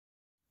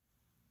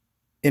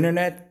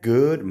Internet,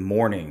 good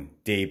morning.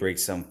 Daybreak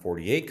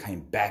 748 coming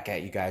back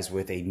at you guys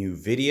with a new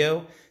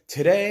video.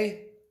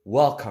 Today,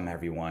 welcome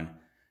everyone.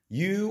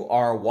 You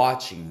are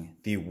watching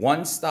the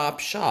one-stop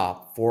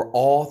shop for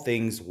all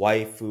things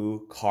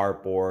waifu,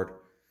 cardboard,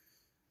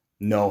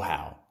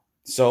 know-how.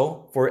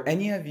 So for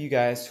any of you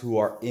guys who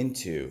are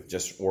into,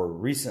 or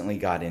recently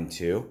got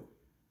into,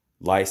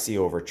 Lycée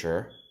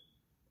Overture,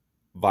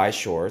 Weiss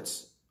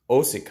Schwarz,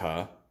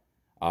 Osaka,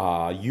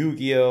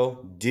 Yu-Gi-Oh,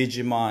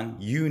 Digimon,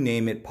 you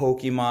name it,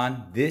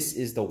 Pokemon, this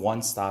is the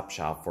one-stop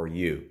shop for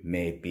you.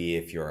 Maybe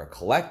if you're a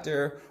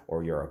collector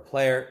or you're a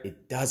player,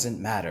 it doesn't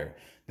matter.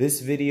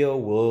 This video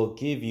will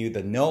give you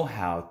the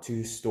know-how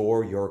to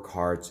store your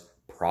cards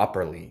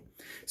properly.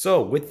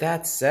 So with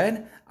that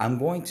said, I'm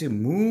going to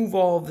move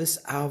all of this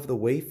out of the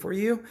way for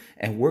you,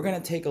 and we're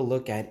going to take a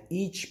look at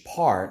each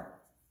part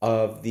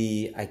of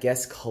the,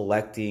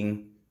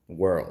 collecting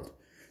world.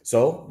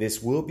 So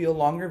this will be a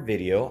longer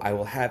video. I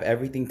will have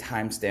everything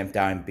timestamped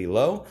down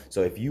below.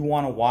 So if you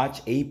want to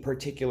watch a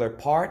particular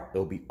part,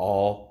 it'll be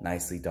all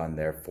nicely done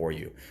there for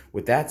you.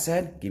 With that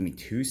said, give me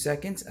 2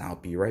 seconds and I'll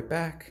be right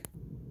back.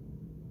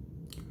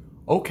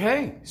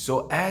 Okay,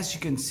 so as you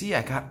can see,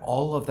 I got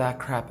all of that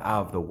crap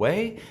out of the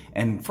way.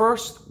 And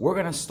first, we're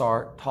going to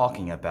start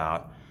talking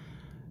about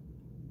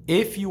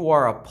if you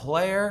are a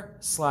player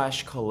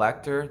 /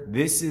 collector,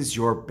 this is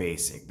your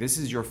basic. This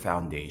is your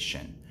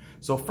foundation.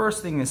 So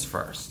first thing is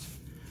first,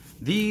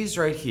 these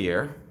right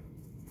here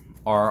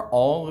are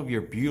all of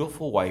your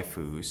beautiful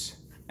waifus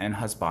and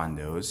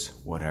husbandos,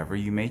 whatever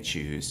you may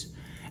choose,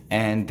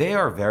 and they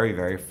are very,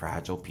 very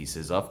fragile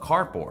pieces of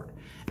cardboard.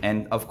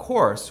 And of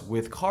course,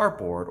 with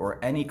cardboard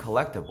or any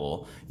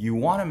collectible, you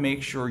want to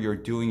make sure you're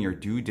doing your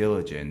due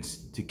diligence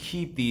to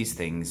keep these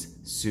things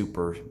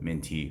super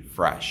minty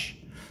fresh.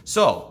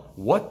 So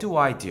what do?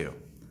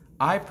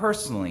 I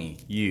personally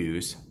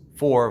use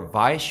for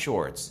Weiss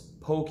Schwarz,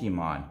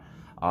 Pokemon,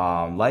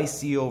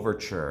 Lycée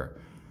Overture,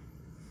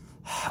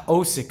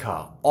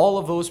 Osaka, all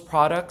of those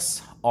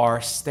products are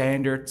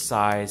standard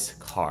size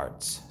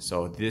cards.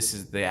 So this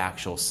is the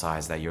actual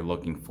size that you're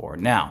looking for.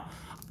 Now,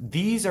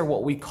 these are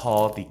what we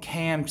call the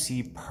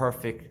KMC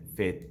Perfect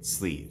Fit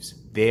Sleeves.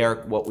 They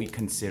are what we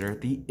consider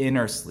the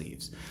inner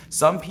sleeves.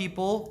 Some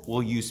people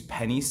will use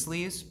penny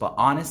sleeves, but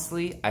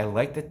honestly, I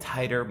like the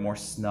tighter, more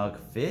snug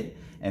fit.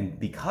 And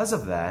because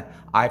of that,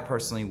 I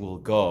personally will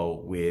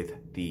go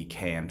with the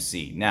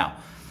KMC. Now,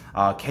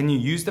 can you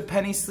use the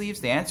penny sleeves?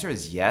 The answer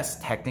is yes,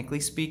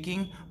 technically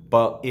speaking.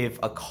 But if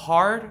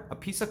a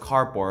piece of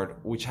cardboard,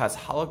 which has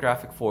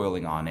holographic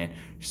foiling on it,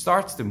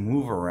 starts to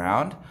move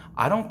around,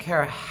 I don't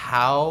care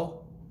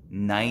how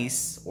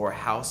nice or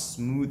how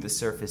smooth the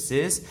surface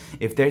is.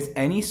 If there's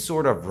any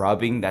sort of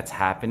rubbing that's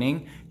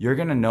happening, you're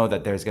gonna know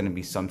that there's gonna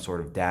be some sort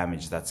of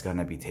damage that's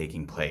gonna be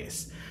taking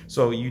place.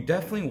 So you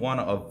definitely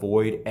wanna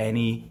avoid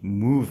any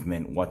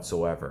movement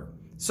whatsoever.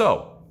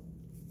 So,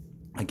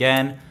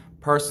 again,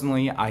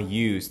 personally, I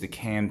use the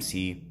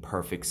KMC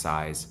Perfect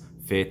Size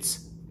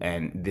Fits,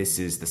 and this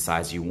is the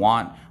size you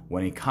want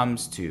when it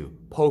comes to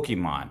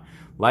Pokemon,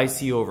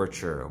 Lycée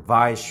Overture,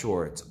 Weiss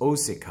Schwarz,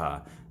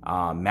 Osaka,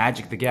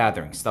 Magic the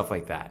Gathering, stuff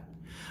like that.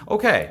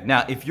 Okay,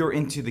 now if you're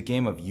into the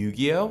game of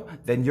Yu-Gi-Oh,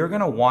 then you're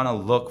gonna wanna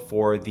look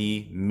for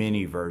the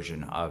mini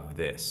version of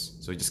this.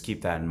 So just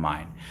keep that in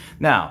mind.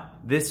 Now,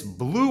 this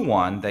blue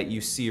one that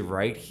you see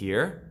right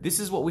here, this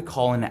is what we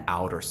call an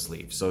outer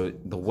sleeve. So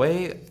the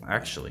way,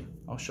 actually,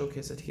 I'll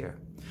showcase it here.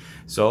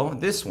 So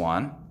this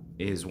one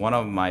is one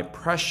of my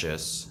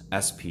precious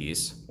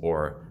SPs,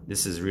 or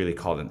this is really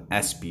called an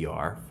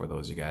SBR for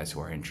those of you guys who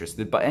are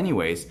interested. But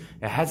anyways,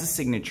 it has a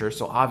signature,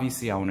 so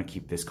obviously I want to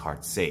keep this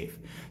card safe.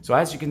 So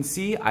as you can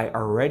see, I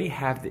already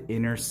have the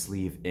inner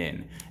sleeve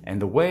in.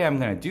 And the way I'm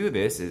going to do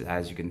this is,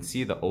 as you can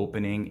see, the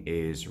opening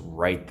is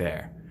right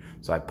there.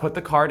 So I put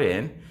the card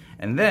in,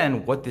 and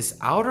then what this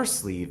outer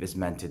sleeve is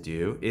meant to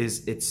do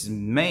is it's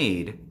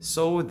made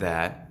so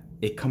that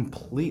it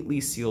completely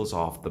seals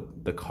off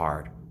the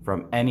card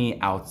from any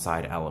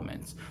outside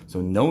elements. So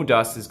no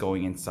dust is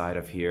going inside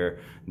of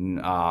here.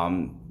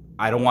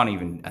 I don't want to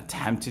even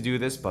attempt to do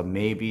this, but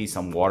maybe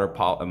some water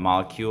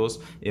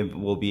molecules, it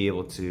will be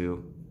able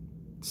to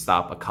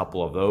stop a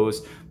couple of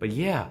those. But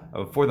yeah,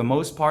 for the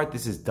most part,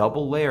 this is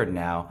double layered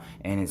now,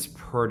 and it's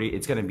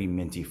gonna be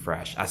minty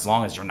fresh, as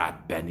long as you're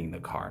not bending the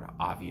card,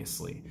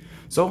 obviously.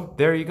 So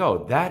there you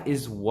go. That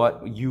is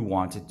what you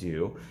want to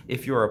do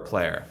if you're a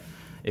player.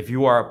 If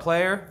you are a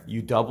player,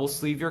 you double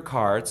sleeve your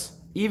cards.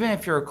 Even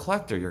if you're a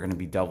collector, you're gonna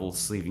be double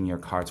sleeving your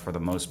cards for the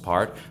most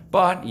part.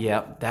 But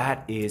yeah,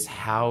 that is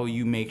how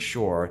you make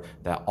sure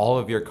that all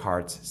of your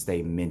cards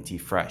stay minty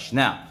fresh.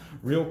 Now,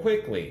 real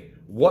quickly,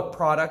 what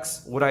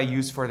products would I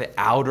use for the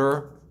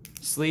outer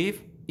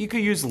sleeve? You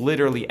could use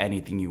literally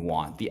anything you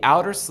want. The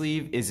outer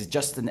sleeve is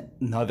just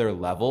another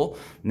level.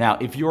 Now,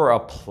 if you're a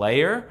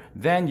player,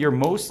 then you're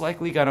most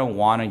likely gonna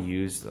wanna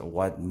use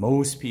what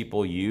most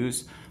people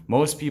use.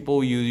 Most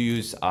people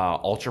use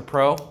Ultra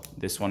Pro,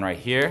 this one right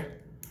here.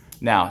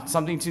 Now,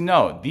 something to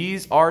note,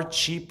 these are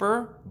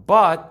cheaper,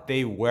 but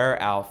they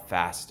wear out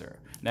faster.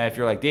 Now, if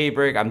you're like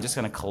Daybreak, I'm just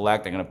gonna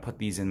collect, I'm gonna put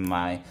these in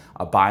my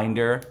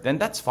binder, then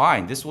that's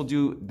fine. This will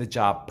do the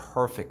job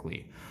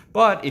perfectly.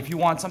 But if you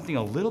want something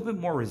a little bit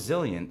more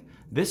resilient,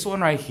 this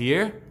one right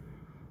here,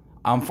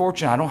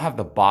 unfortunately, I don't have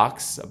the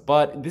box,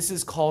 but this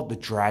is called the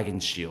Dragon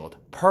Shield.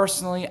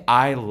 Personally,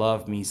 I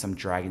love me some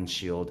Dragon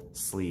Shield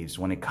sleeves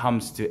when it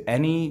comes to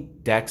any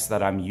decks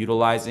that I'm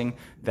utilizing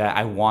that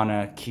I want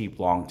to keep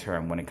long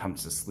term when it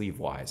comes to sleeve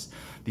wise.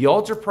 The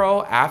Ultra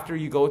Pro, after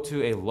you go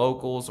to a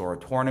locals or a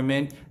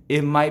tournament,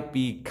 it might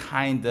be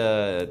kind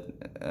of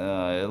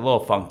a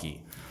little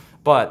funky.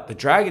 But the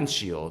Dragon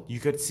Shield,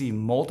 you could see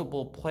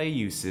multiple play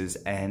uses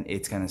and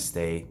it's gonna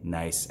stay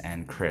nice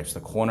and crisp. The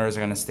corners are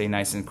gonna stay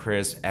nice and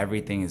crisp.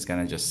 Everything is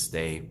gonna just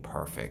stay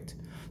perfect.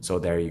 So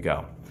there you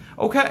go.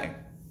 Okay,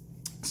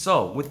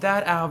 so with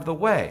that out of the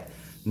way,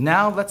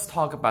 now let's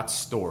talk about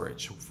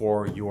storage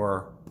for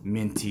your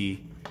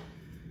minty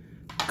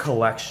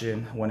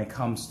collection when it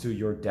comes to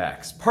your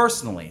decks.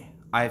 Personally,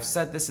 I've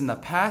said this in the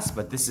past,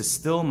 but this is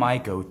still my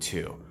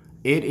go-to.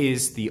 It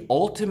is the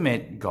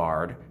Ultimate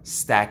Guard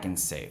Stack and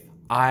Safe.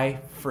 I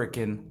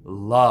freaking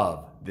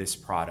love this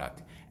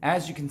product.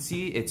 As you can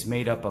see, it's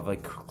made up of a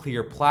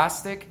clear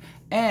plastic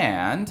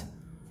and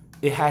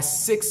it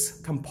has 6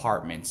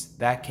 compartments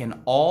that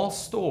can all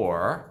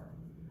store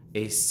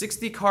a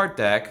 60 card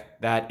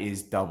deck that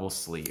is double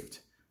sleeved.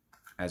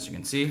 As you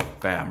can see,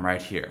 bam,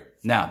 right here.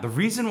 Now, the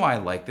reason why I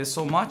like this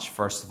so much,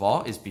 first of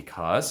all, is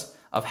because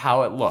of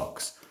how it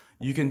looks.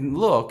 You can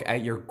look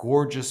at your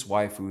gorgeous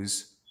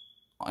waifus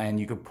and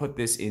you could put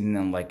this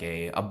in like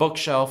a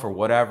bookshelf or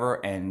whatever,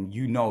 and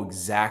you know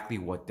exactly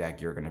what deck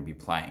you're going to be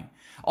playing.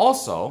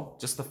 Also,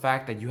 just the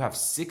fact that you have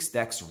 6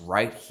 decks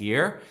right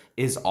here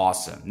is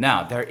awesome.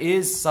 Now, there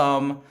is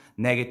some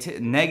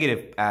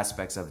negative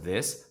aspects of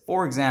this.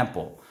 For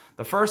example,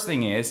 the first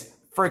thing is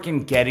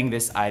freaking getting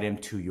this item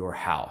to your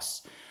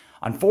house.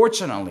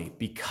 Unfortunately,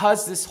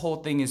 because this whole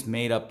thing is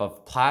made up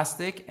of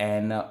plastic,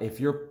 and if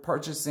you're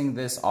purchasing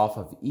this off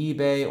of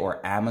eBay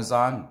or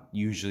Amazon,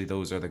 usually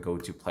those are the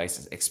go-to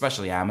places,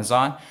 especially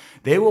Amazon,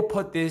 they will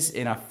put this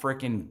in a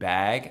freaking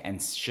bag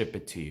and ship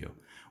it to you.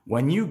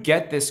 When you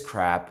get this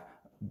crap,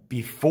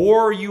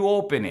 before you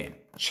open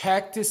it,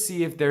 check to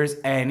see if there's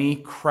any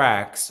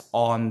cracks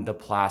on the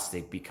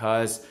plastic,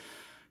 because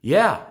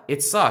yeah,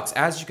 it sucks.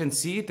 As you can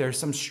see, there's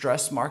some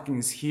stress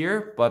markings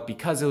here, but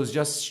because it was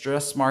just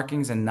stress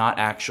markings and not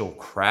actual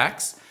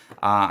cracks,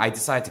 I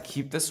decided to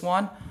keep this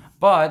one.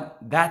 But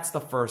that's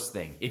the first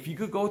thing. If you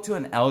could go to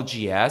an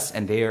LGS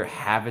and they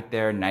have it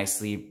there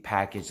nicely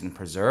packaged and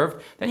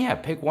preserved, then yeah,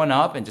 pick one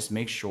up and just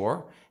make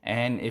sure.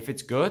 And if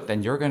it's good,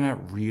 then you're gonna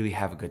really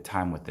have a good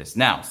time with this.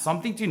 Now,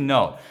 something to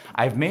note,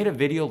 I've made a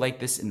video like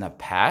this in the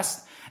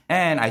past,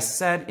 and I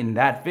said in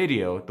that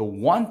video, the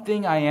one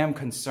thing I am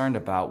concerned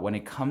about when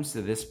it comes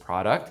to this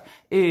product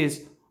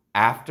is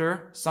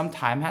after some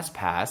time has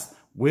passed,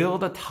 will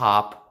the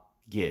top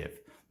give?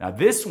 Now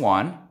this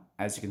one,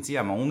 as you can see,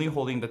 I'm only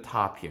holding the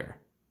top here.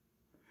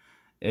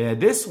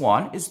 This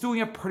one is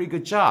doing a pretty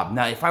good job.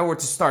 Now, if I were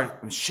to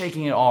start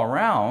shaking it all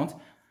around,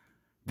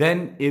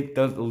 then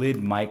the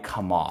lid might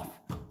come off.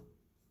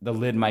 The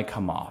lid might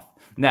come off.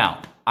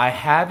 Now, I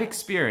have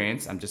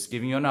experience, I'm just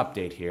giving you an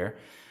update here,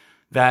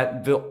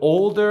 that the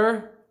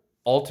older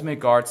Ultimate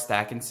Guard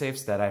Stack and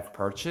Safes that I've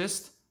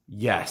purchased,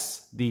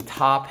 yes, the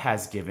top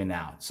has given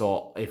out.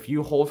 So if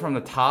you hold from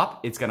the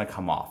top, it's gonna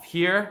come off.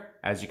 Here,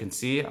 as you can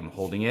see, I'm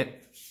holding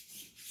it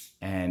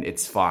and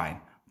it's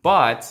fine.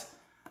 But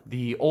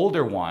the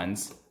older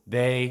ones,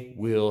 they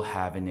will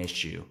have an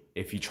issue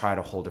if you try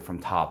to hold it from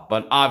top.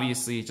 But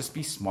obviously, just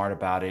be smart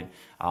about it.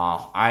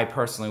 I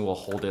personally will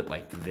hold it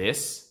like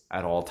this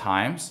at all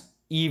times,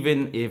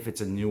 even if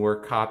it's a newer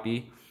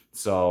copy.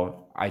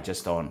 So I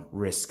just don't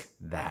risk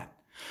that.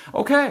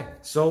 Okay,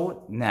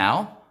 so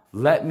now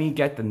let me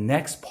get the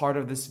next part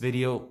of this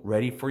video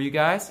ready for you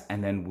guys,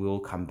 and then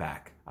we'll come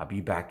back. I'll be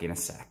back in a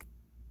sec.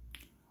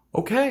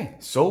 Okay,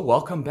 so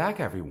welcome back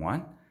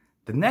everyone.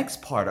 The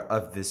next part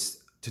of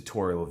this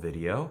tutorial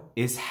video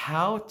is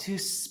how to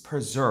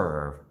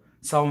preserve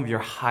some of your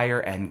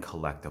higher end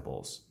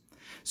collectibles.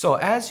 So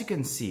as you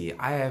can see,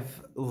 I have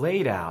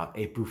laid out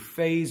a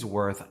buffet's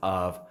worth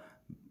of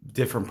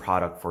different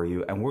product for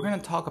you, and we're going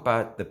to talk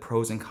about the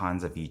pros and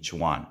cons of each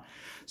one.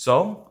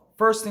 So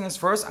first thing is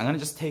first, I'm going to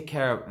just take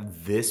care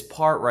of this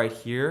part right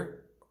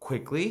here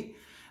quickly.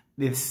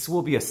 This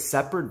will be a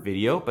separate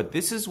video, but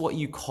this is what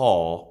you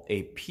call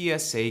a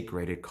PSA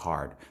graded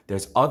card.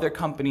 There's other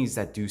companies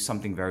that do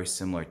something very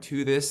similar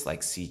to this,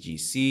 like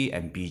CGC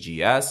and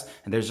BGS,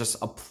 and there's just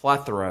a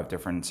plethora of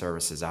different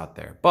services out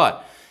there.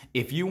 But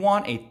if you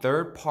want a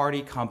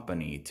third-party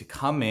company to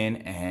come in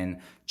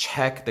and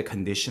check the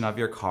condition of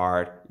your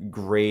card,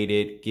 grade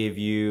it, give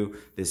you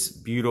this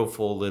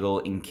beautiful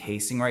little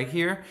encasing right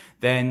here,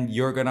 then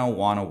you're gonna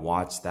wanna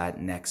watch that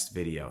next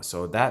video.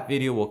 So that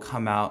video will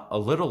come out a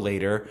little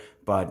later,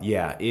 but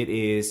yeah, it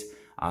is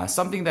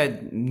something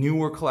that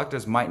newer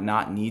collectors might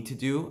not need to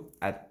do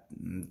at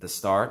the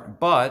start,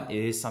 but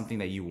it is something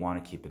that you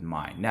wanna keep in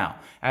mind. Now,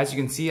 as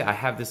you can see, I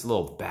have this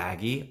little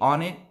baggie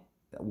on it.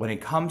 when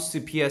it comes to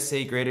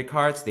PSA graded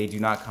cards, they do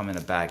not come in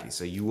a baggie,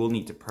 so you will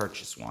need to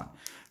purchase one.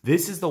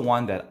 This is the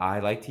one that I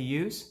like to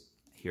use.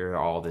 Here are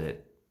all the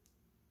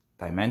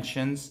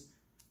dimensions.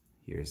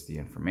 Here's the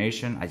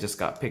information. I just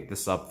picked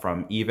this up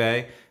from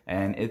eBay,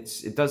 and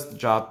it does the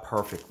job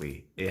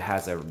perfectly. It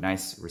has a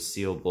nice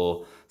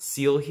resealable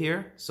seal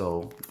here,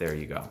 so there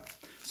you go.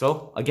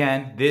 So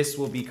again, this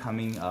will be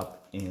coming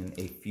up in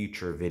a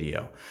future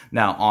video.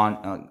 Now,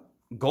 on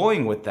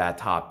going with that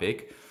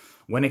topic,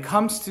 when it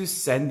comes to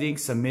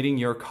submitting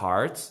your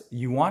cards,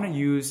 you want to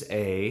use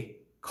a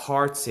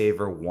Card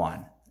Saver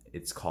One.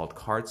 It's called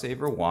Card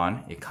Saver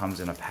One. It comes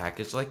in a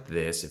package like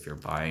this if you're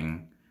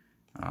buying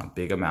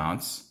big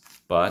amounts.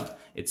 But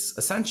it's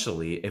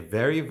essentially a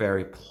very,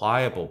 very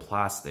pliable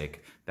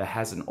plastic that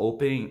has an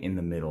opening in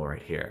the middle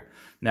right here.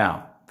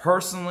 Now,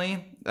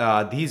 personally,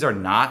 these are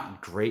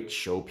not great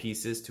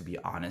showpieces, to be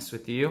honest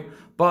with you,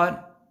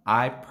 but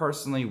I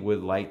personally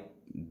would like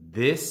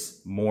this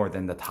more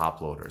than the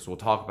top loaders. We'll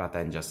talk about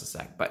that in just a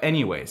sec. But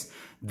anyways,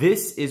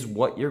 this is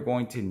what you're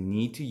going to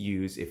need to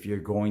use if you're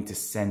going to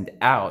send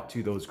out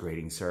to those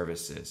grading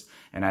services.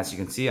 And as you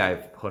can see,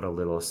 I've put a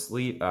little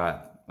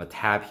a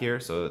tab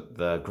here so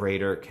the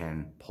grader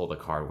can pull the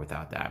card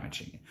without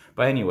damaging it.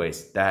 But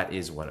anyways, that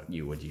is what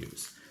you would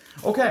use.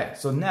 Okay,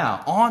 so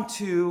now on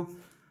to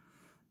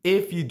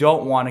if you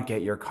don't want to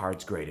get your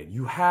cards graded.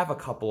 You have a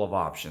couple of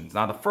options.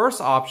 Now, the first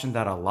option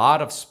that a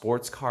lot of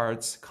sports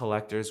cards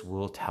collectors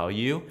will tell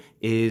you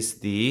is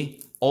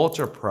the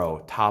Ultra Pro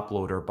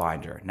Toploader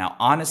Binder. Now,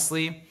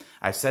 honestly,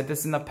 I've said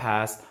this in the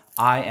past,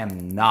 I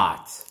am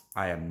not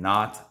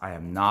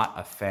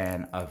a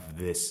fan of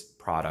this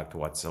product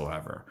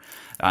whatsoever.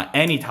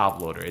 Any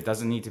top loader, it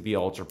doesn't need to be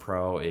Ultra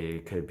Pro,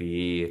 it could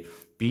be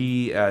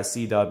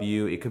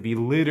BCW, it could be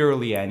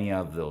literally any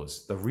of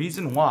those. The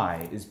reason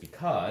why is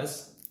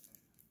because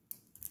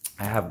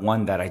I have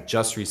one that I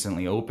just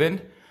recently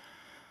opened.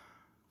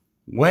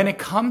 When it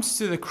comes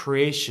to the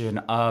creation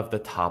of the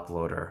top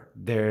loader,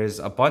 there's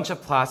a bunch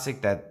of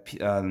plastic that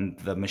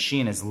the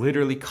machine is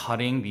literally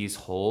cutting these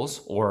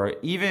holes, or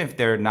even if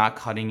they're not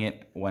cutting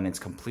it when it's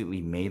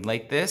completely made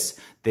like this,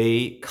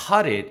 they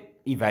cut it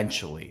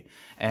eventually.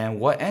 And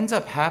what ends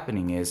up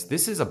happening is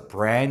this is a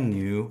brand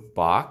new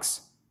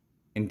box.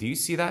 And do you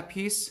see that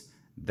piece?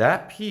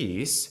 That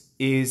piece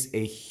is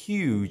a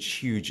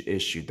huge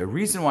issue. The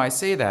reason why I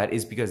say that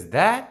is because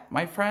that,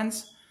 my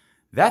friends,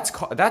 that's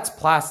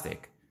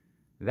plastic.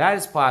 That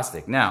is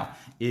plastic. Now,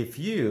 if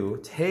you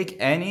take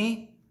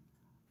any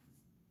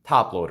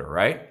top loader,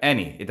 right?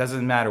 It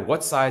doesn't matter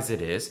what size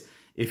it is.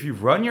 If you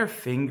run your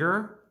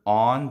finger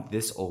on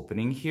this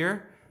opening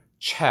here,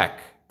 check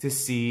to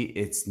see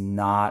it's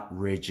not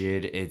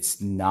rigid,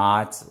 it's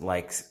not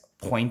like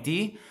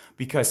pointy,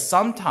 because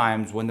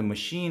sometimes when the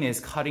machine is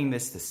cutting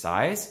this to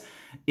size,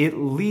 it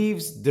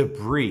leaves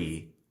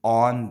debris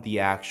on the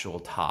actual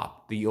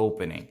top, the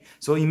opening.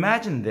 So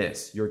imagine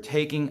this, you're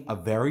taking a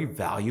very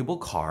valuable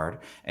card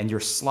and you're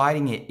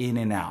sliding it in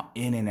and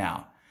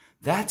out.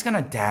 That's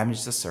gonna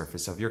damage the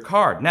surface of your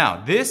card.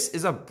 Now, this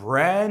is a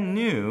brand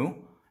new,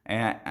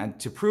 and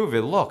to prove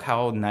it, look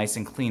how nice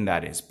and clean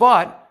that is.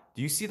 But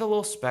do you see the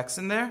little specks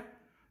in there?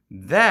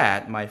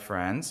 That, my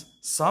friends,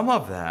 some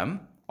of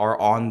them are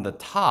on the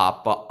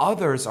top, but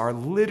others are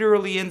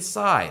literally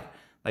inside.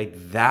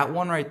 Like that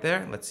one right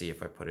there. Let's see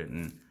if I put it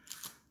in.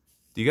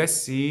 Do you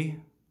guys see?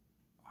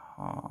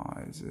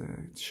 Is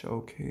it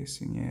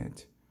showcasing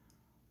it?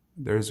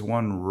 There's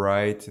one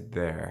right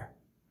there.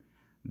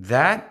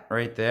 That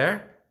right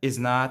there is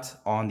not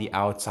on the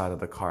outside of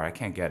the card. I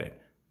can't get it.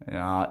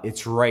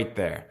 It's right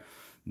there.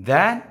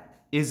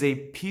 That is a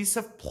piece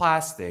of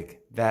plastic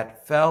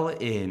that fell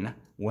in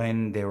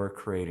when they were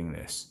creating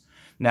this.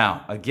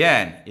 Now,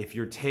 again, if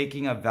you're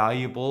taking a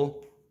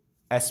valuable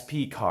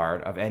SP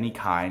card of any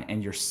kind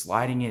and you're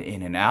sliding it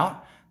in and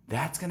out,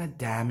 that's gonna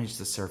damage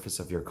the surface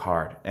of your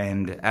card.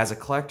 And as a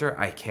collector,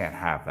 I can't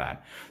have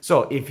that.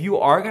 So if you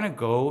are gonna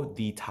go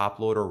the top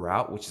loader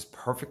route, which is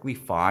perfectly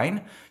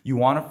fine, you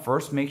wanna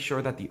first make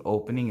sure that the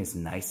opening is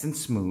nice and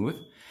smooth.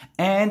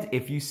 And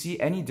if you see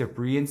any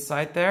debris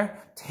inside there,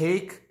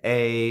 take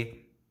a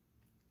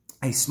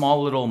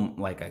small little,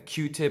 like a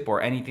Q-tip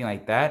or anything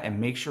like that, and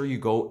make sure you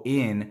go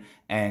in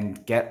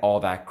and get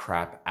all that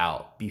crap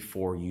out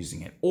before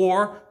using it.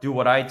 Or do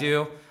what I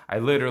do, I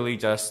literally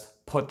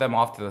just put them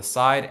off to the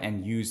side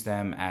and use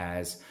them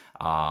as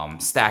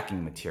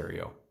stacking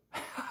material.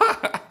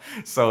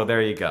 So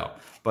there you go.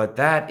 But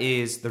that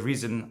is the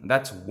reason,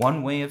 that's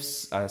one way of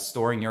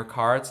storing your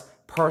cards.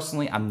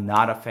 Personally, I'm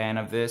not a fan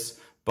of this,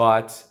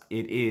 but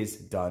it is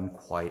done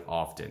quite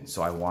often,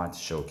 so I want to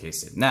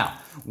showcase it. Now,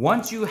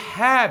 once you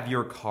have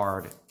your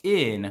card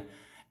in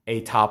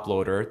a top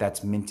loader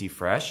that's minty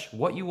fresh,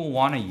 what you will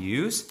want to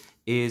use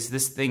is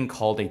this thing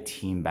called a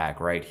team bag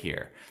right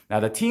here.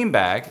 Now, the team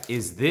bag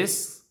is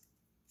this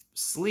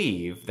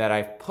sleeve that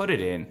I've put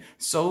it in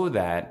so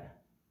that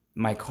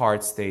my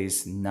card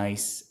stays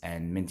nice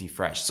and minty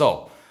fresh.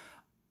 So,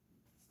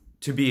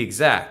 to be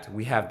exact,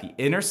 we have the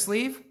inner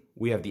sleeve,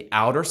 we have the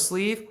outer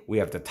sleeve, we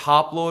have the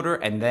top loader,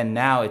 and then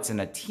now it's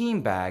in a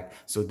team bag.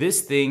 So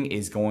this thing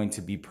is going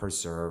to be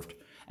preserved.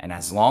 And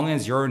as long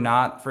as you're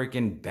not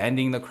freaking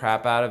bending the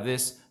crap out of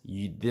this,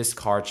 this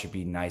card should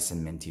be nice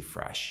and minty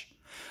fresh.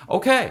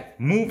 Okay,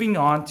 moving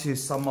on to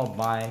some of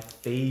my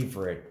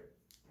favorite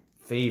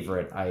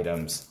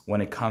items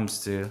when it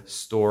comes to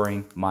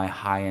storing my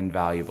high-end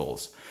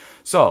valuables.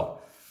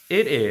 So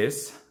it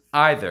is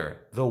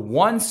either the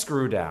one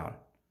screw down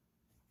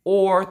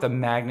or the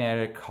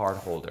magnetic card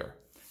holder.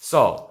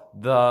 So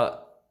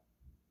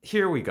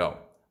here we go.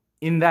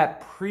 In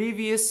that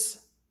previous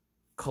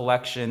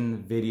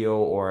collection video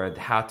or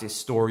how to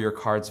store your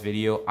cards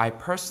video, I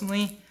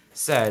personally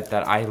said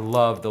that I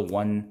love the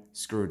one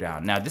screw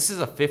down. Now this is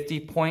a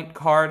 50-point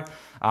card.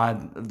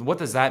 What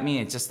does that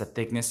mean? It's just the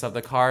thickness of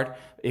the card.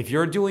 If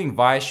you're doing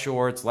Weiss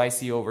Schwarz,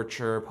 Lycée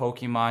Overture,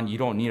 Pokemon, you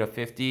don't need a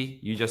 50,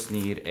 you just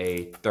need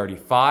a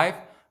 35.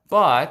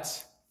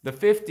 But the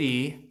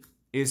 50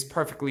 is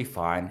perfectly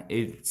fine.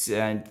 It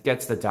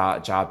gets the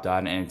job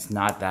done, and it's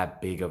not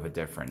that big of a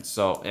difference.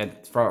 So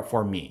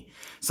for me,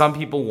 some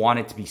people want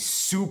it to be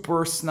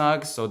super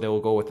snug, so they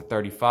will go with the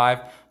 35,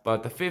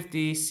 but the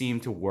 50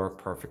 seemed to work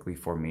perfectly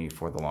for me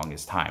for the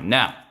longest time.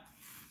 Now,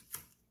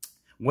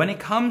 when it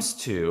comes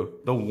to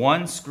the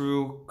one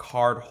screw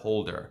card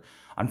holder,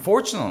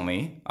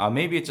 unfortunately,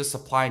 maybe it's just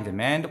supply and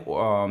demand,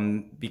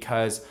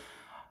 because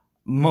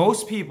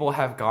most people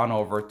have gone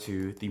over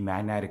to the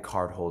magnetic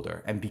card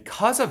holder. And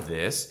because of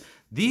this,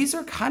 these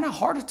are kind of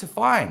harder to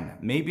find.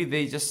 Maybe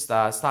they just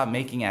stopped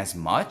making as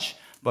much,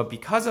 but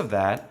because of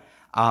that,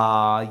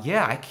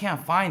 yeah, I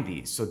can't find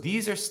these. So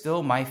these are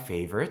still my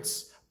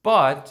favorites,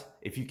 but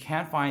if you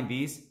can't find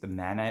these, the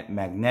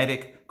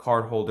magnetic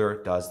card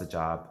holder does the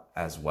job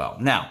as well.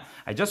 Now,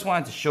 I just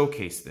wanted to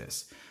showcase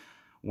this.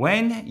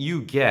 When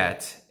you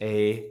get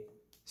a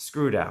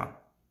screw down,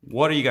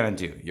 what are you gonna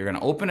do? You're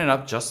gonna open it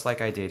up just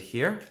like I did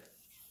here.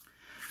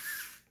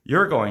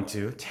 You're going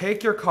to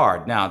take your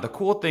card. Now, the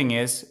cool thing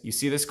is, you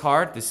see this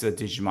card? This is a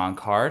Digimon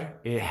card.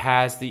 It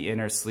has the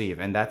inner sleeve,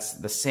 and that's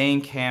the same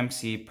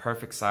KMC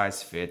Perfect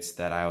Size Fits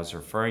that I was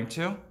referring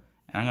to. And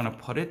I'm gonna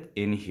put it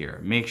in here.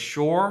 Make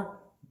sure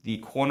the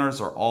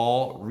corners are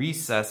all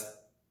recessed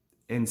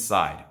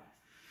inside.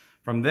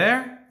 From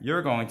there,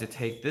 you're going to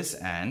take this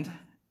end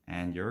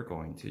and you're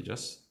going to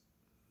just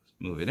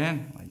move it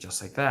in,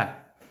 just like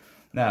that.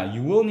 Now,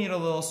 you will need a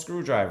little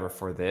screwdriver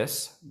for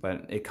this,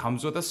 but it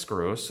comes with a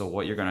screw. So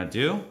what you're gonna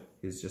do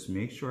is just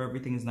make sure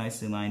everything is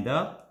nicely lined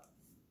up.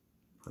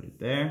 Put it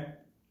there.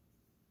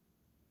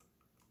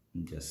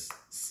 And just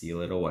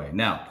seal it away.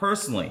 Now,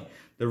 personally,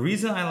 the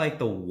reason I like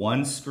the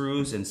 1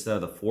 screws instead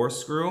of the 4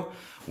 screw,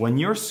 when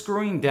you're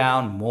screwing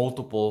down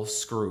multiple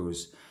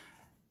screws,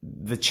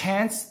 the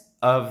chance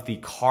of the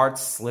card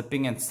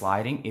slipping and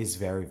sliding is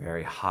very,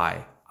 very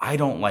high. I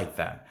don't like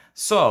that.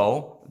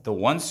 So the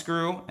 1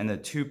 screw and the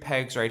 2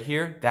 pegs right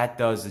here, that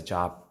does the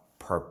job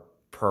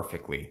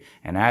perfectly.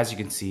 And as you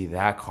can see,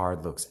 that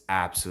card looks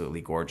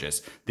absolutely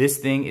gorgeous. This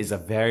thing is a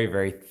very,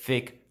 very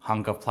thick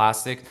hunk of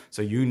plastic,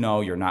 so you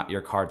know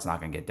your card's not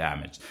gonna get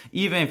damaged.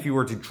 Even if you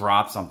were to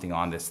drop something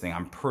on this thing,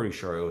 I'm pretty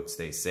sure it would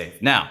stay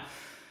safe. Now,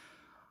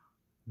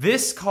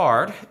 this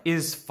card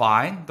is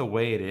fine the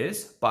way it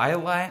is, but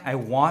I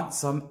want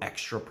some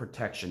extra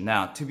protection.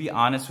 Now, to be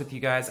honest with you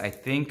guys, I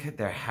think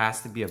there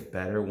has to be a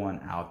better one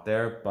out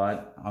there,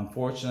 but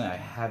unfortunately, I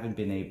haven't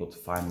been able to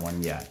find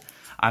one yet.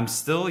 I'm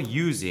still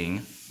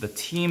using the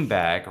team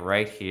bag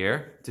right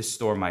here to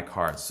store my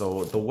cards.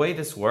 So the way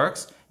this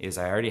works is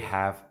I already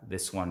have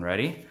this one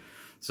ready.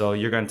 So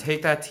you're gonna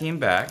take that team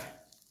bag,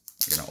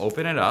 you're gonna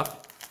open it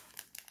up,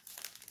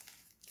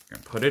 you're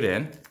gonna put it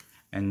in,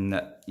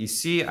 and you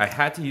see I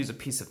had to use a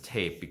piece of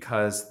tape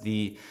because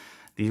the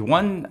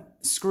one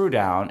screw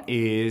down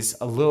is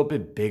a little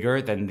bit bigger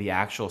than the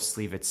actual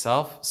sleeve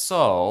itself,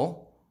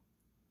 so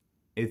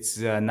it's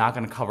not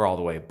gonna cover all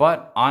the way.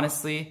 But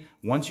honestly,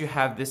 once you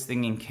have this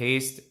thing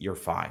encased, you're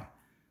fine.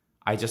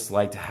 I just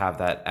like to have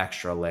that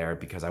extra layer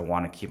because I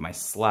wanna keep my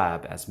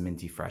slab as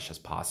minty fresh as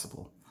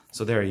possible.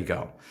 So there you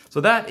go.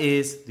 So that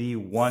is the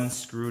 1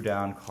 screw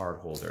down card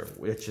holder,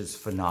 which is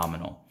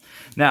phenomenal.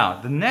 Now,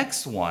 the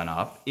next one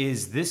up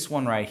is this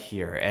one right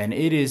here, and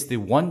it is the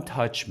One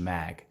Touch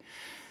Mag.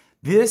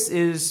 This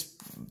is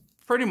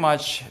pretty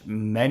much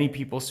many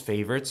people's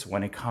favorites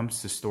when it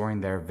comes to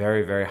storing their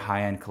very, very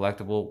high-end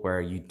collectible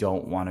where you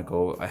don't want to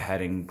go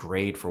ahead and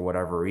grade for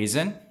whatever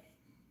reason.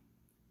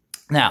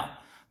 Now,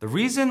 the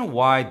reason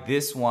why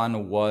this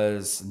one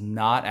was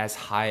not as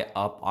high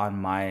up on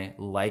my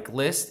like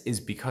list is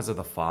because of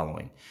the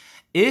following.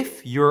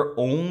 If you're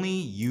only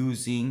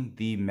using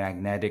the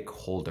magnetic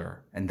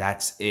holder and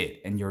that's it,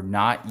 and you're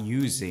not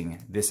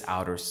using this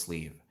outer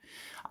sleeve,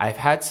 I've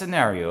had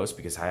scenarios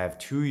because I have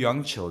 2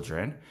 young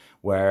children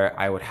where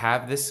I would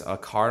have this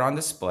card on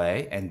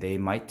display and they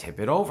might tip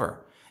it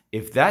over.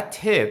 If that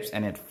tips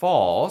and it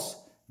falls,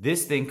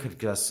 this thing could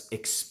just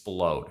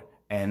explode.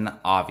 And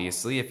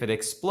obviously, if it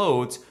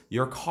explodes,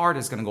 your card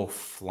is gonna go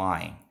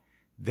flying.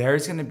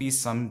 there's going to be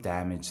some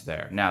damage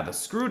there. Now, the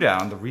screw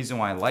down, the reason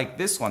why I like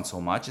this one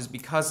so much is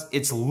because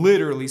it's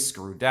literally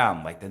screwed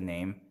down, like the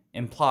name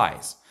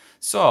implies.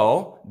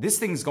 So this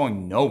thing's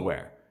going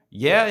nowhere.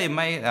 Yeah, it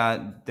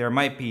might there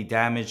might be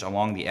damage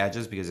along the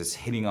edges because it's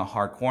hitting a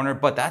hard corner,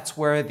 but that's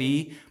where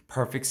the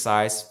perfect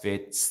size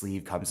fit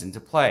sleeve comes into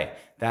play.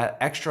 That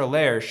extra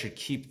layer should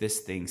keep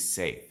this thing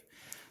safe.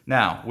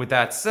 Now, with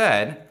that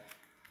said,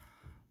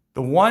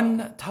 the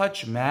One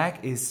Touch Mag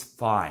is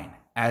fine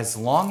as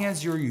long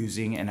as you're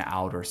using an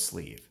outer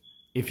sleeve.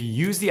 If you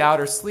use the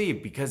outer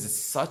sleeve, because it's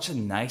such a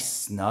nice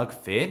snug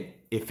fit,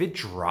 if it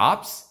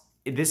drops,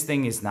 this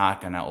thing is not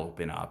gonna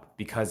open up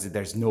because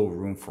there's no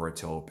room for it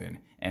to open.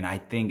 And I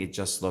think it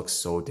just looks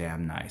so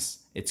damn nice.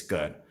 It's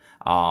good.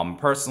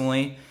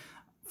 Personally,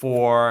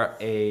 for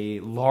a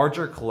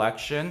larger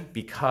collection,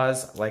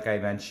 because like I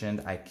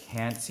mentioned, I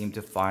can't seem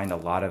to find a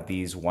lot of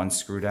these one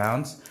screw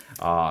downs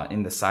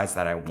in the size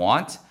that I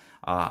want,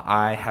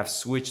 I have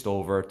switched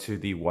over to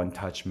the One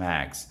Touch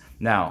Mags.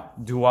 Now,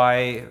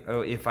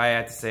 if I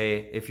had to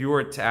say, if you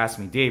were to ask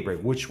me,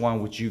 Daybreak, which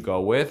one would you go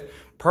with?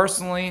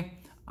 Personally,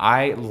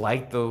 I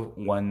like the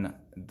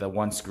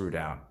one screw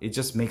down. It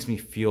just makes me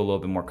feel a little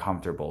bit more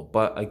comfortable.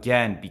 But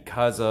again,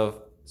 because of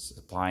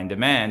supply and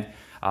demand,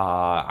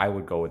 I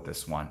would go with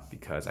this one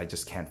because I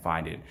just can't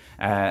find it.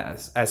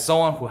 As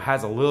someone who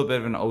has a little bit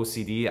of an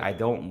OCD, I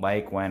don't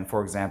like when,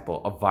 for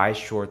example, a Weiss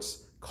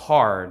Schwarz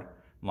card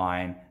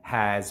line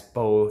has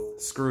both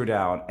screw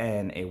down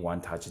and a one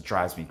touch. It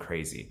drives me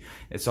crazy.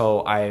 And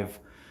so I've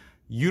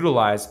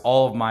utilized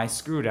all of my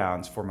screw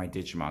downs for my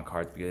Digimon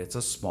cards because it's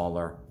a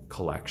smaller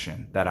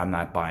collection that I'm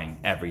not buying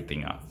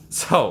everything of.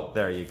 So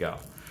there you go.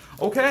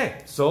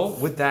 Okay, so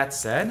with that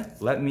said,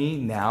 let me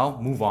now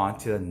move on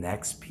to the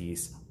next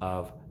piece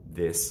of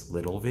this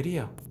little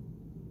video.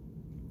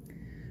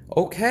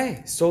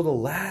 Okay, so the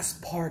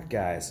last part,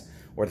 guys,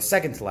 or the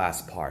second to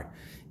last part,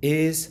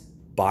 is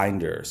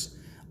binders.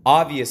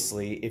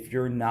 Obviously, if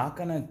you're not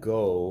gonna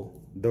go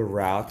the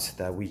route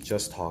that we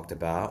just talked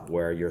about,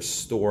 where you're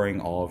storing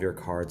all of your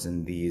cards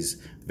in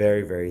these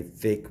very, very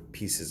thick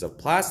pieces of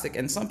plastic,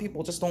 and some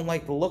people just don't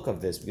like the look of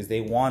this because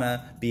they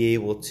wanna be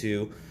able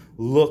to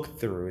look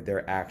through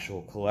their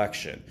actual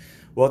collection.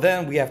 Well,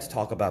 then we have to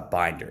talk about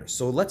binders.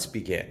 So let's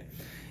begin.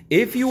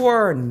 If you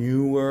are a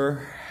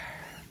newer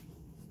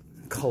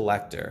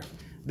collector,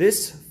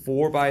 this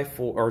 4x4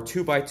 or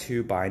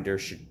 2x2 binder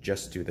should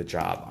just do the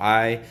job.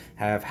 I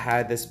have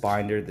had this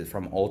binder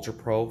from Ultra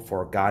Pro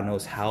for God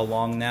knows how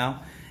long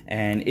now,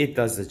 and it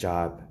does the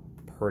job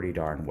pretty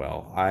darn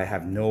well. I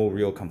have no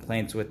real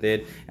complaints with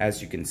it.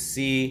 As you can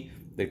see,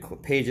 the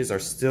pages are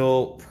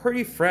still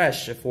pretty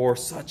fresh for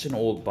such an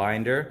old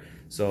binder.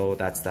 So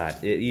that's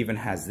that. It even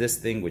has this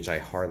thing, which I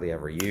hardly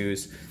ever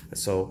use.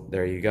 So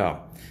there you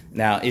go.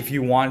 Now, if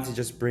you wanted to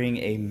just bring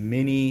a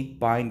mini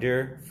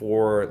binder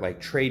for like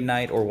trade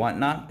night or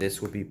whatnot,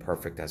 this would be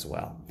perfect as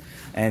well.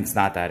 And it's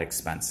not that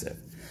expensive.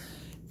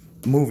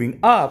 Moving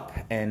up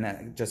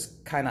and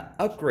just kind of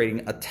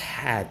upgrading a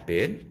tad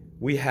bit,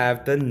 we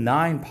have the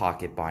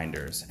 9-pocket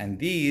binders. And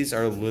these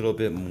are a little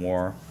bit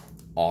more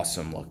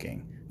awesome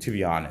looking, to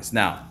be honest.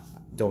 Now,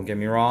 don't get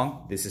me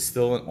wrong, this is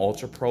still an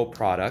Ultra Pro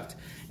product,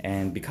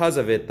 and because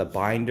of it, the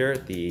binder,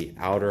 the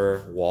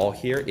outer wall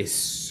here, is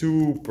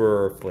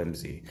super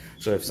flimsy.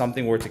 So if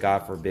something were to, God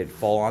forbid,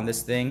 fall on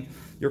this thing,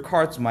 your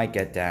cards might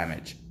get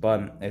damaged.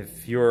 But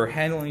if you're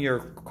handling your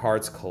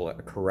cards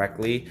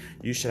correctly,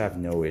 you should have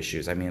no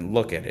issues. I mean,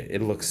 look at it.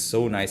 It looks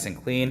so nice and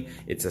clean.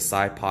 It's a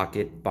side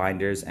pocket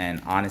binders,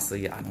 and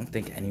honestly, I don't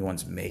think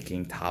anyone's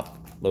making top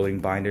loading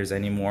binders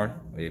anymore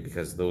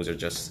because those are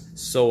just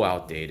so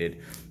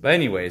outdated. But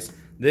anyways,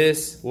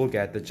 this will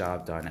get the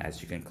job done,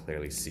 as you can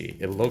clearly see.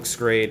 It looks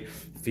great,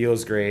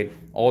 feels great.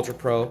 Ultra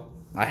Pro,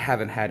 I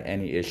haven't had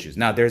any issues.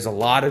 Now, there's a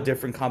lot of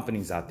different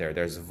companies out there.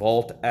 There's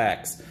Volt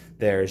X,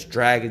 there's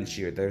Dragon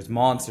Shear, there's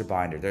Monster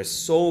Binder. There's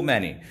so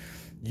many.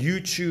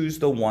 You choose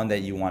the one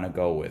that you want to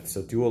go with.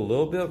 So do a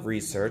little bit of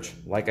research.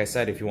 Like I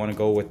said, if you want to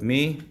go with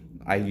me,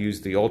 I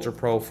use the Ultra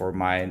Pro for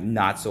my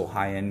not so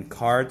high-end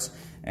cards,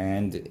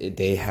 and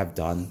they have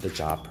done the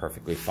job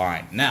perfectly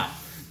fine. Now,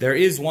 there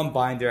is one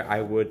binder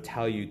I would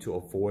tell you to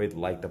avoid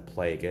like the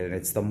plague, and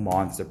it's the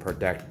Monster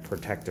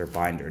Protector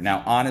Binder.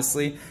 Now,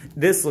 honestly,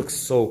 this looks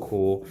so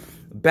cool.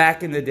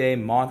 Back in the day,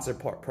 Monster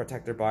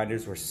Protector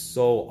Binders were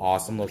so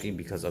awesome looking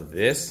because of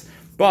this,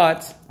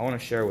 but I want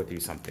to share with you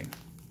something.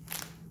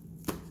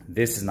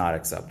 This is not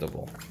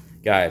acceptable.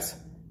 Guys,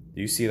 do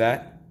you see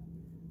that?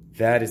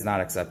 That is not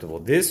acceptable.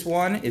 This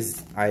one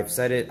is, I've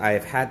said it,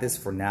 I've had this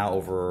for now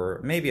over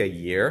maybe a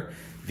year.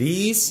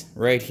 These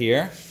right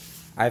here,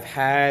 I've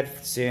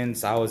had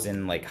since I was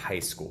in like high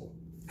school.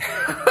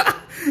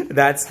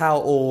 That's how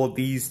old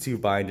these two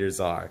binders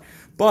are.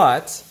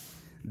 But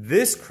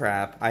this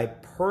crap I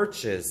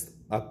purchased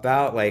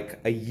about like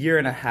a year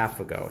and a half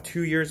ago,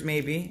 2 years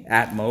maybe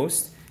at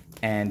most,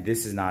 and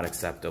this is not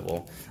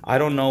acceptable. I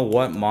don't know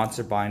what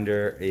Monster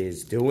Binder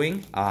is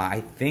doing.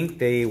 I think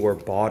they were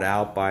bought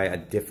out by a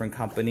different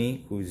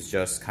company who's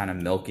just kind of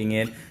milking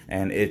it,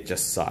 and it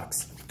just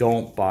sucks.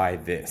 Don't buy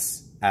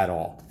this at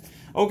all.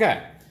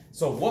 Okay,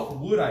 so what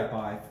would I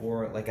buy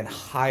for like a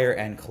higher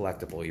end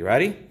collectible? You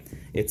ready?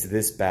 It's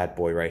this bad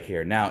boy right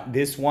here. Now,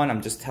 this one,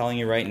 I'm just telling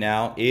you right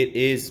now, it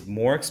is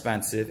more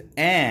expensive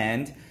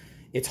and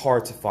it's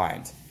hard to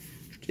find.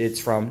 It's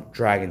from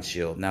Dragon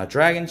Shield. Now,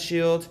 Dragon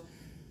Shield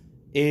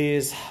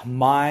is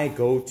my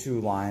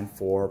go-to line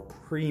for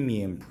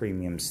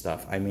premium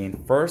stuff. I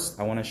mean,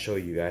 first, I want to show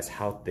you guys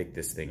how thick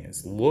this thing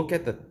is. Look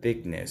at the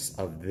thickness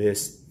of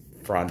this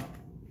front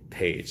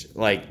page.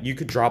 Like, you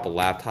could drop a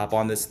laptop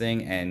on this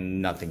thing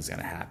and nothing's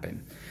gonna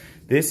happen.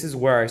 This is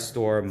where I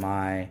store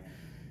my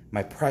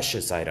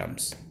precious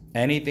items.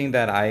 Anything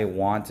that I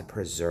want to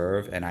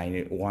preserve and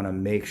I want to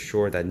make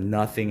sure that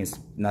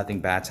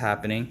nothing bad's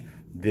happening,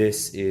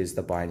 this is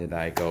the binder that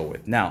I go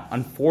with. Now,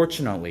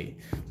 unfortunately,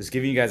 just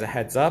giving you guys a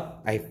heads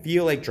up, I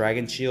feel like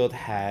Dragon Shield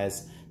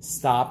has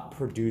stopped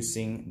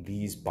producing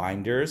these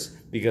binders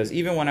because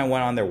even when I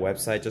went on their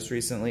website just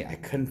recently, I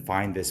couldn't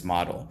find this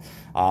model.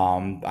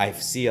 I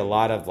see a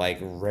lot of like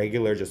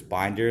regular just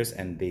binders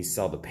and they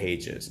sell the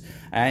pages.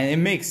 And it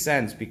makes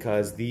sense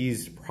because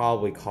these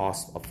probably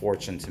cost a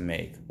fortune to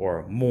make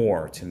or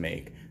more to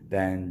make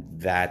than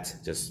that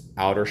just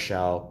outer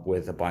shell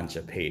with a bunch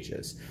of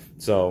pages.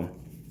 So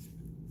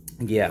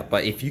yeah,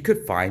 but if you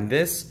could find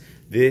this,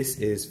 this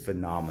is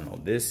phenomenal.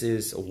 This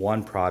is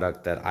one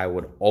product that I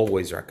would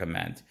always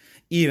recommend,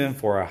 even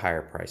for a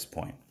higher price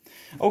point.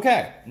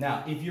 Okay,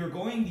 now if you're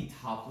going the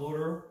top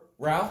loader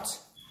route,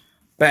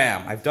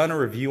 bam, I've done a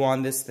review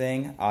on this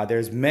thing.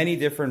 There's many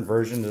different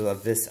versions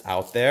of this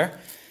out there,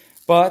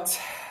 but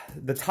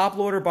the top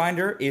loader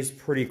binder is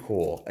pretty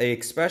cool,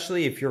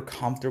 especially if you're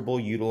comfortable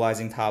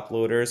utilizing top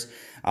loaders,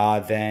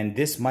 then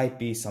this might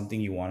be something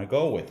you want to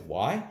go with.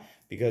 Why?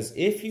 Because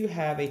if you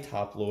have a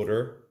top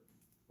loader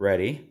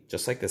ready,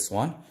 just like this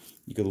one,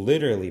 you could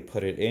literally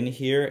put it in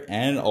here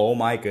and oh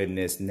my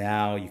goodness,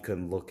 now you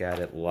can look at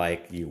it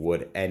like you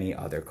would any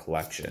other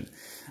collection.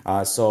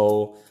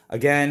 So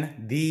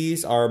again,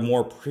 these are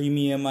more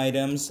premium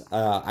items.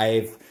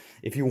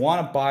 If you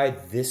want to buy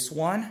this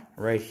one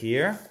right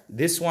here,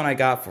 this one I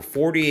got for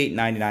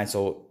 $48.99,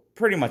 so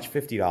pretty much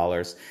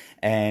 $50,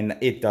 and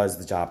it does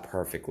the job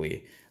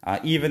perfectly.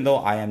 Even though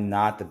I am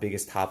not the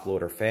biggest top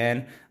loader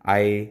fan,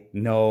 I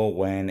know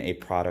when a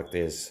product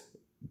is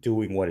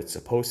doing what it's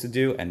supposed to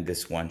do, and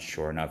this one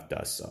sure enough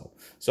does so.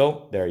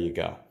 So there you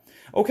go.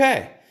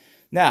 Okay,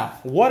 now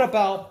what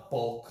about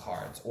bulk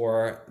cards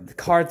or the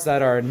cards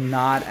that are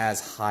not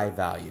as high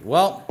valued?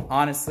 Well,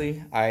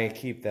 honestly, I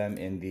keep them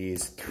in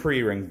these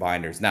 3-ring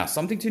binders. Now,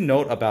 something to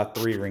note about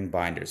 3-ring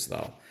binders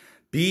though.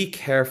 Be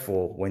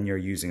careful when you're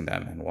using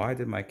them. And why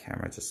did my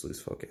camera just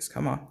lose focus?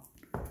 Come on.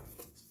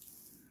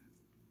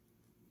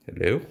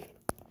 Hello?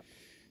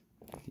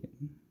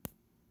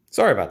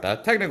 Sorry about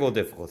that, technical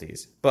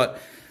difficulties.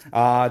 But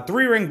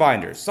 3-ring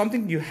binders,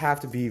 something you have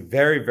to be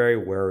very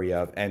wary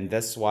of, and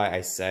that's why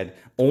I said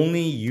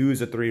only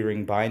use a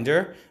 3-ring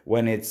binder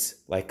when it's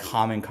like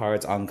common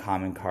cards,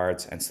 uncommon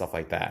cards, and stuff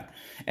like that.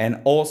 And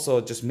also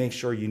just make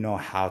sure you know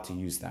how to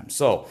use them.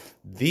 So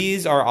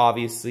these are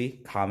obviously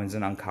commons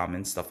and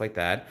uncommons, stuff like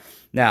that.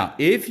 Now,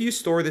 if you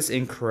store this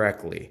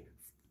incorrectly,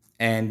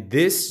 and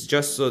this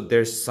just so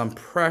there's some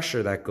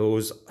pressure that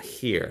goes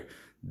here,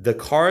 the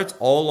cards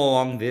all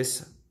along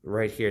this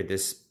right here,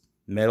 this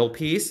metal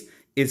piece,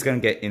 is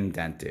going to get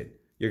indented.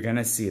 You're going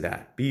to see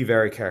that. Be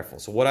very careful.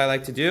 So what I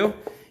like to do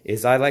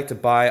is I like to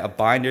buy a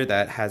binder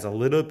that has a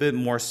little bit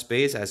more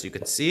space, as you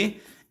can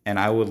see, and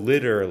I would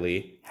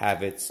literally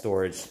have it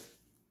storage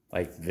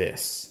like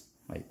this,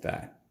 like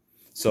that.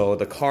 So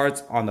the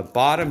cards on the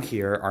bottom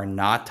here are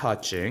not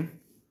touching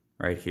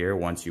right here.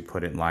 Once you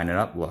put it, line it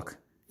up, look,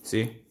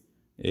 see,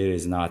 it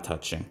is not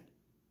touching.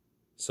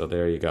 So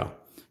there you go.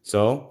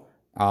 So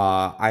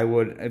I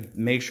would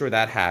make sure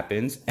that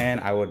happens, and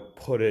I would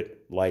put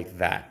it like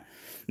that.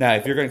 Now,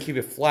 if you're going to keep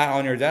it flat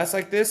on your desk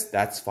like this,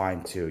 that's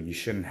fine too. You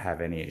shouldn't have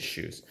any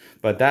issues.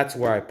 But that's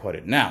where I put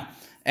it. Now,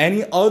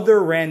 any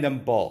other random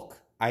bulk,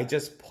 I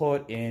just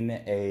put in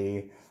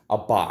a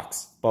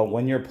box. But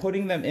when you're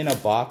putting them in a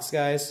box,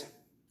 guys,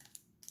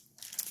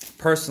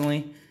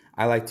 personally,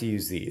 I like to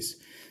use these.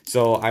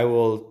 So I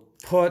will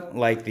put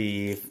like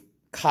the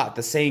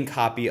same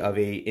copy of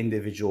a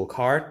individual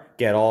card,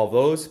 get all of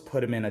those,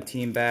 put them in a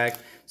team bag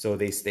so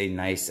they stay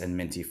nice and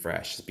minty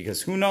fresh.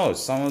 Because who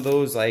knows, some of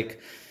those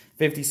like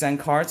 50-cent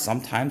cards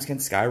sometimes can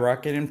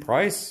skyrocket in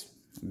price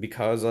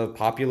because of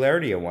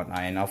popularity and whatnot.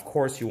 And of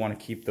course, you want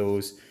to keep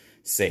those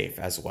safe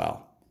as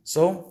well.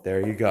 So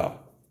there you go.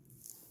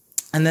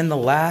 And then the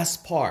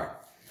last part,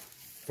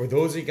 for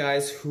those of you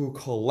guys who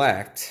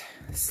collect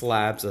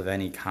slabs of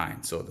any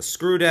kind. So the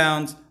screw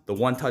downs, the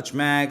One Touch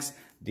Mags,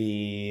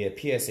 the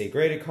PSA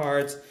graded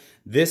cards.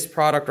 This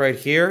product right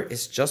here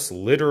is just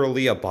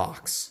literally a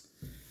box.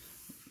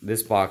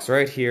 This box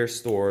right here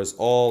stores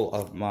all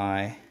of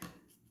my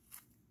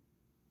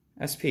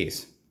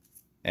SPs.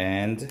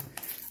 And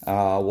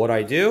what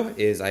I do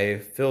is I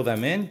fill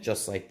them in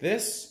just like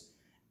this.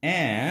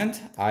 And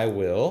I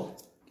will,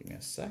 give me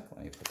a sec,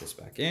 let me put this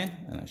back in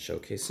and I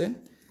showcase it.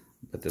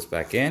 Put this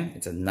back in.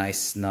 It's a nice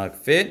snug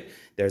fit.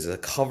 There's a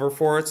cover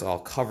for it, so I'll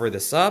cover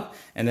this up.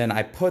 And then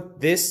I put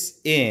this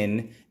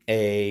in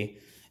a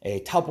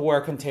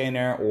Tupperware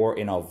container or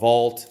in a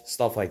vault,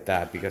 stuff like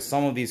that, because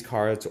some of these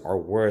cards are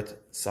worth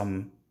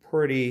some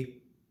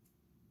pretty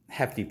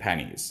hefty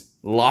pennies.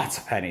 Lots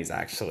of pennies,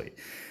 actually.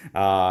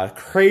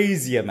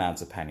 Crazy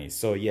amounts of pennies.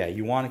 So yeah,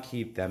 you want to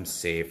keep them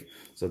safe.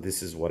 So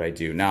this is what I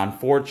do. Now,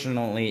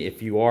 unfortunately,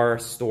 if you are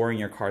storing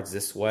your cards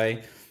this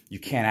way, you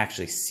can't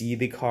actually see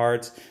the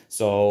cards.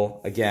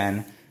 So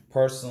again,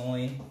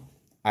 personally,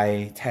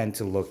 I tend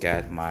to look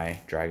at my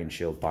Dragon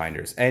Shield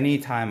binders.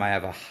 Anytime I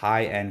have a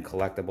high-end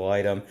collectible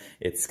item,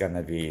 it's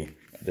gonna be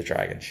the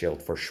Dragon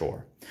Shield for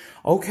sure.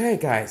 Okay,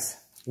 guys.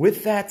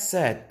 With that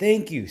said,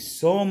 thank you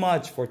so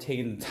much for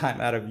taking the time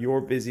out of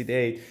your busy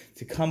day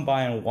to come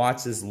by and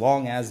watch this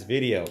long-ass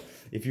video.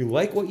 If you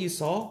like what you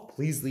saw,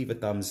 please leave a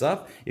thumbs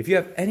up. If you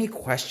have any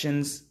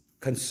questions,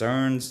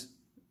 concerns,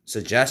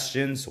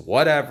 suggestions,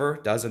 whatever,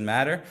 doesn't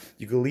matter,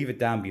 you can leave it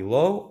down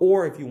below.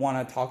 Or if you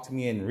want to talk to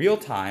me in real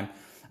time,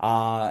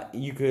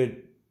 you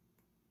could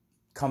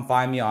come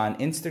find me on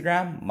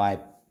Instagram. My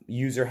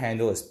user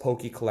handle is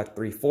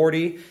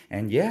PokeCollect340,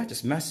 and yeah,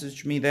 just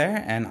message me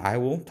there and I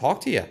will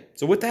talk to you.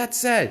 So with that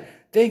said,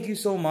 thank you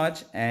so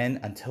much, and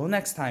until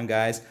next time,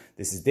 guys,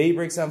 this is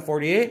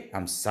Daybreak748.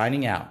 I'm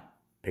signing out.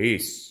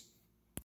 Peace.